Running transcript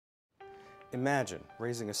Imagine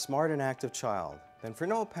raising a smart and active child, then for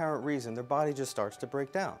no apparent reason their body just starts to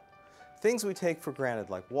break down. Things we take for granted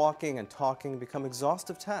like walking and talking become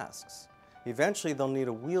exhaustive tasks. Eventually they'll need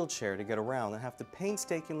a wheelchair to get around and have to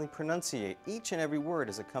painstakingly pronunciate each and every word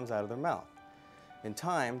as it comes out of their mouth. In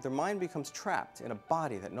time, their mind becomes trapped in a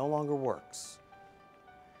body that no longer works.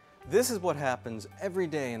 This is what happens every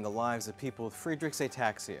day in the lives of people with Friedreich's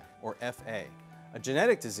ataxia, or FA, a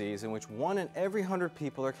genetic disease in which 1 in every 100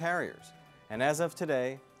 people are carriers. And as of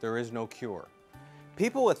today, there is no cure.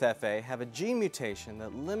 People with FA have a gene mutation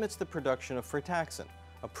that limits the production of frataxin,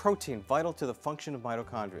 a protein vital to the function of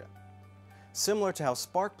mitochondria. Similar to how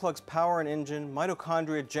spark plugs power an engine,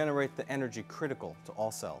 mitochondria generate the energy critical to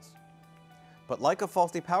all cells. But like a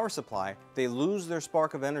faulty power supply, they lose their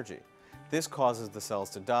spark of energy. This causes the cells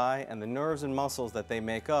to die, and the nerves and muscles that they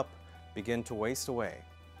make up begin to waste away.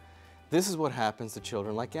 This is what happens to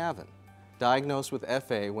children like Gavin, diagnosed with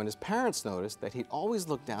FA when his parents noticed that he'd always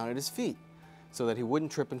look down at his feet so that he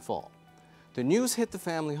wouldn't trip and fall. The news hit the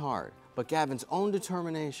family hard, but Gavin's own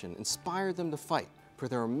determination inspired them to fight for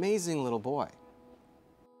their amazing little boy.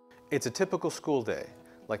 It's a typical school day,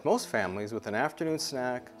 like most families, with an afternoon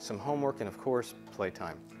snack, some homework, and of course,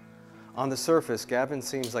 playtime. On the surface, Gavin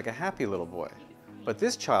seems like a happy little boy, but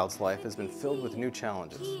this child's life has been filled with new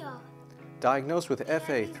challenges. Diagnosed with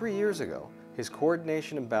FA 3 years ago, his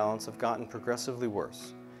coordination and balance have gotten progressively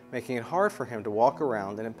worse, making it hard for him to walk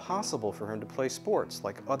around and impossible for him to play sports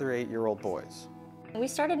like other 8-year-old boys. We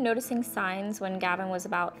started noticing signs when Gavin was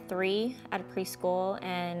about 3 at a preschool,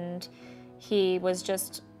 and he was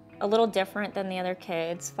just a little different than the other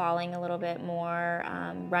kids, falling a little bit more,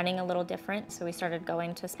 running a little different. So we started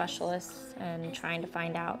going to specialists and trying to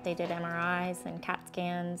find out. They did MRIs and CAT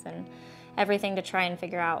scans and everything to try and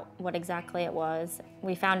figure out what exactly it was.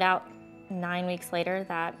 We found out 9 weeks later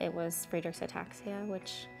that it was Friedreich's ataxia,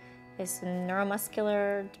 which is a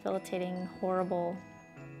neuromuscular, debilitating, horrible,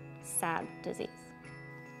 sad disease.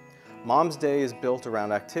 Mom's day is built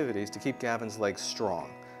around activities to keep Gavin's legs strong,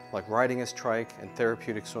 like riding his trike and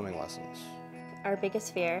therapeutic swimming lessons. Our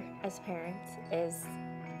biggest fear as parents is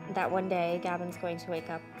that one day Gavin's going to wake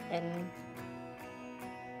up and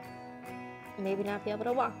maybe not be able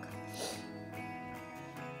to walk.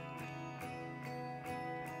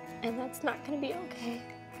 And that's not going to be okay.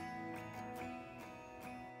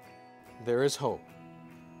 There is hope.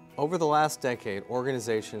 Over the last decade,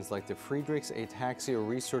 organizations like the Friedreich's Ataxia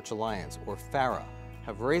Research Alliance, or FARA,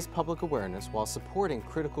 have raised public awareness while supporting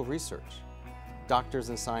critical research. Doctors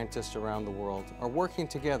and scientists around the world are working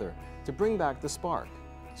together to bring back the spark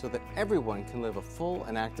so that everyone can live a full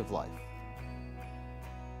and active life.